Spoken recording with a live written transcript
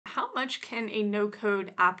much can a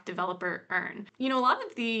no-code app developer earn? A lot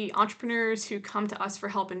of the entrepreneurs who come to us for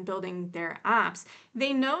help in building their apps,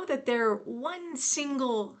 they know that their one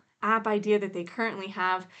single app idea that they currently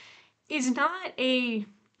have is not a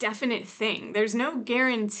definite thing. There's no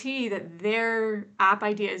guarantee that their app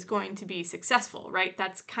idea is going to be successful, right?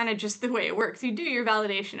 That's kind of just the way it works. You do your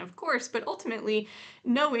validation, of course, but ultimately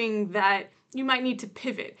knowing that you might need to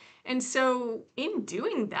pivot. And so in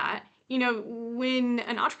doing that, when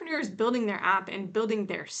an entrepreneur is building their app and building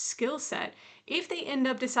their skill set, if they end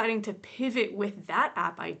up deciding to pivot with that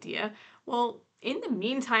app idea, well, in the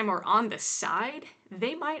meantime or on the side,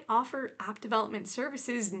 they might offer app development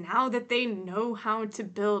services now that they know how to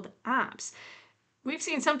build apps. We've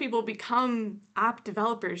seen some people become app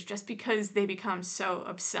developers just because they become so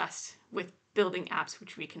obsessed with building apps,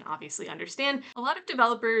 which we can obviously understand. A lot of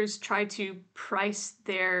developers try to price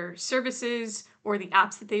their services or the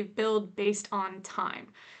apps that they build based on time.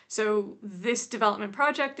 So this development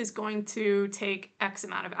project is going to take X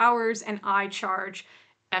amount of hours and I charge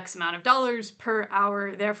X amount of dollars per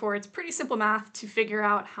hour. Therefore, it's pretty simple math to figure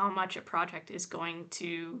out how much a project is going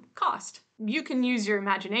to cost. You can use your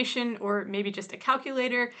imagination or maybe just a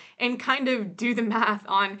calculator and kind of do the math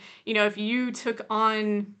on, if you took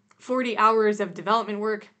on 40 hours of development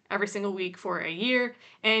work every single week for a year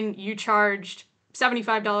and you charged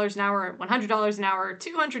 $75 an hour, $100 an hour,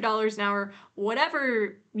 $200 an hour,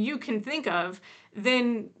 whatever you can think of,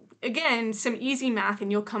 then again, some easy math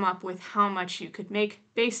and you'll come up with how much you could make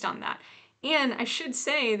based on that. And I should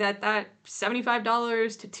say that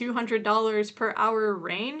 $75 to $200 per hour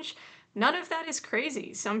range, none of that is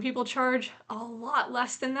crazy. Some people charge a lot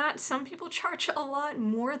less than that. Some people charge a lot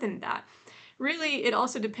more than that. Really, it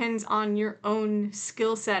also depends on your own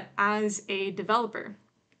skill set as a developer.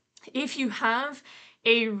 If you have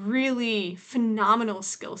a really phenomenal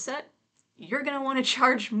skill set, you're going to want to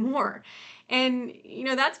charge more. And,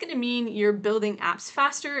 that's going to mean you're building apps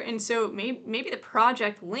faster. And so maybe the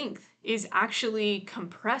project length is actually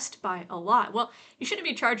compressed by a lot. Well, you shouldn't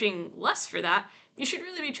be charging less for that. You should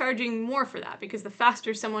really be charging more for that, because the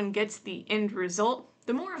faster someone gets the end result,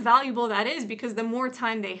 the more valuable that is, because the more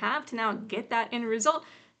time they have to now get that end result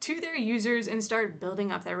to their users and start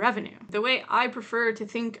building up their revenue. The way I prefer to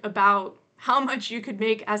think about how much you could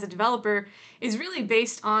make as a developer is really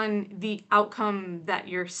based on the outcome that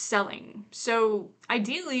you're selling. So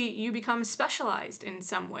ideally, you become specialized in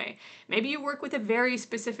some way. Maybe you work with a very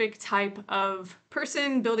specific type of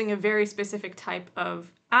person building a very specific type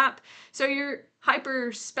of app. So you're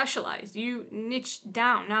hyper specialized, you niche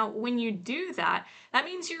down. Now, when you do that, that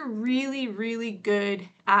means you're really, really good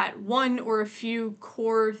at one or a few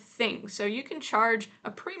core things. So you can charge a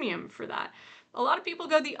premium for that. A lot of people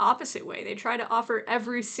go the opposite way. They try to offer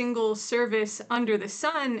every single service under the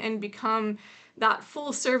sun and become that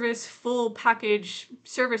full service, full package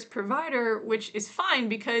service provider, which is fine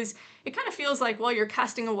because it kind of feels like, well, you're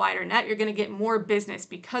casting a wider net, you're going to get more business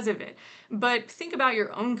because of it. But think about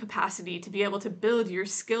your own capacity to be able to build your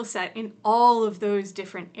skill set in all of those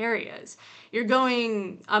different areas. You're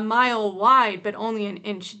going a mile wide, but only an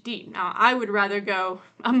inch deep. Now, I would rather go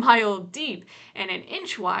a mile deep and an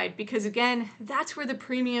inch wide because, again, that's where the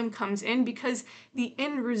premium comes in, because the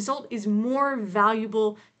end result is more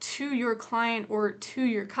valuable to your client or to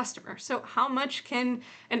your customer. So how much can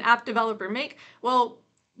an app developer make? Well,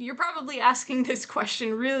 you're probably asking this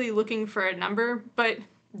question really looking for a number, but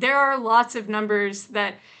there are lots of numbers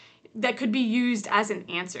that could be used as an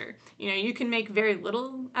answer. You can make very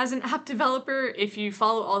little as an app developer if you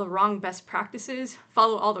follow all the wrong best practices,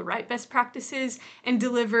 follow all the right best practices, and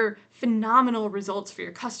deliver phenomenal results for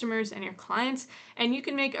your customers and your clients. And you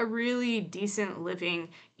can make a really decent living,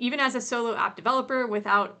 even as a solo app developer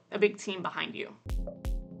without a big team behind you.